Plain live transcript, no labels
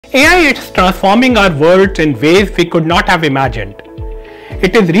AI is transforming our worlds in ways we could not have imagined.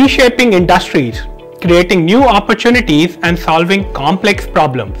 It is reshaping industries, creating new opportunities and solving complex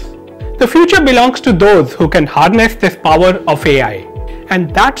problems. The future belongs to those who can harness this power of AI.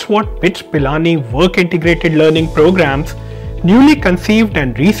 And that's what BITS Pilani Work Integrated Learning Programs, newly conceived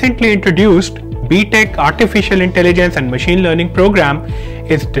and recently introduced B.Tech Artificial Intelligence and Machine Learning program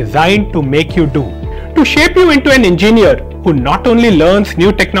is designed to make you do. To shape you into an engineer who not only learns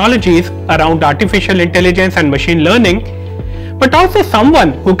new technologies around artificial intelligence and machine learning, but also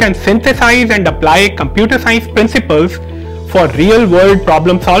someone who can synthesize and apply computer science principles for real-world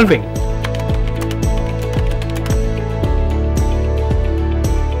problem solving.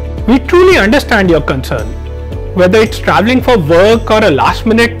 We truly understand your concern. Whether it's traveling for work or a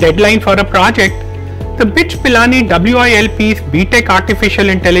last-minute deadline for a project, the BITS Pilani WILP's B.Tech Artificial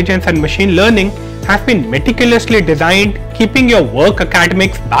Intelligence and Machine Learning has been meticulously designed, keeping your work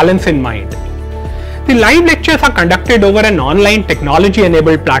academics balance in mind. The live lectures are conducted over an online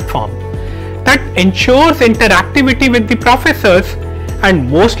technology-enabled platform that ensures interactivity with the professors and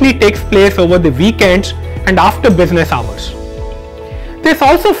mostly takes place over the weekends and after business hours. There's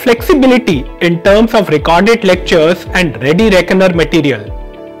also flexibility in terms of recorded lectures and ready reckoner material.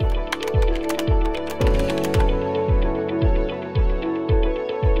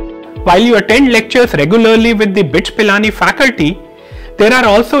 While you attend lectures regularly with the BITS Pilani faculty, there are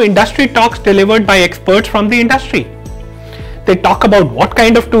also industry talks delivered by experts from the industry. They talk about what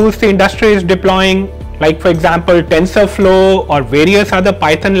kind of tools the industry is deploying, like for example TensorFlow or various other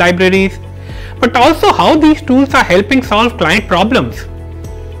Python libraries, but also how these tools are helping solve client problems.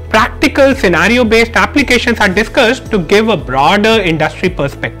 Practical scenario-based applications are discussed to give a broader industry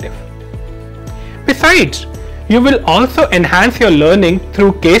perspective. Besides, you will also enhance your learning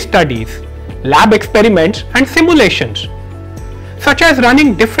through case studies, lab experiments and simulations, such as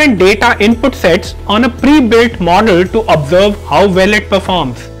running different data input sets on a pre-built model to observe how well it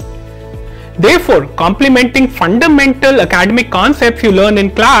performs. Therefore, complementing fundamental academic concepts you learn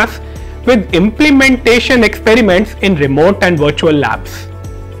in class with implementation experiments in remote and virtual labs.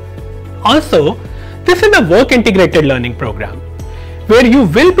 Also, this is a work integrated learning program where you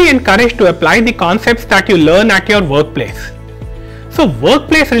will be encouraged to apply the concepts that you learn at your workplace. So,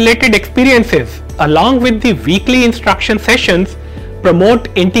 workplace related experiences along with the weekly instruction sessions promote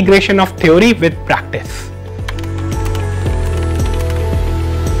integration of theory with practice.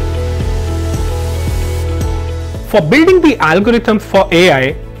 For building the algorithms for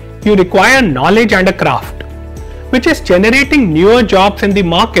AI, you require knowledge and a craft, which is generating newer jobs in the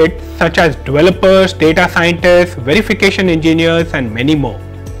market such as developers, data scientists, verification engineers and many more.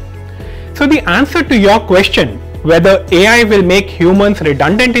 So the answer to your question, whether AI will make humans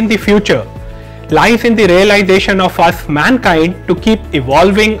redundant in the future, lies in the realization of us mankind to keep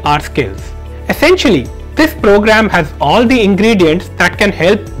evolving our skills. Essentially, this program has all the ingredients that can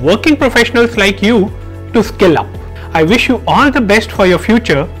help working professionals like you to skill up. I wish you all the best for your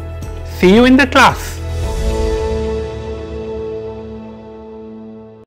future. See you in the class.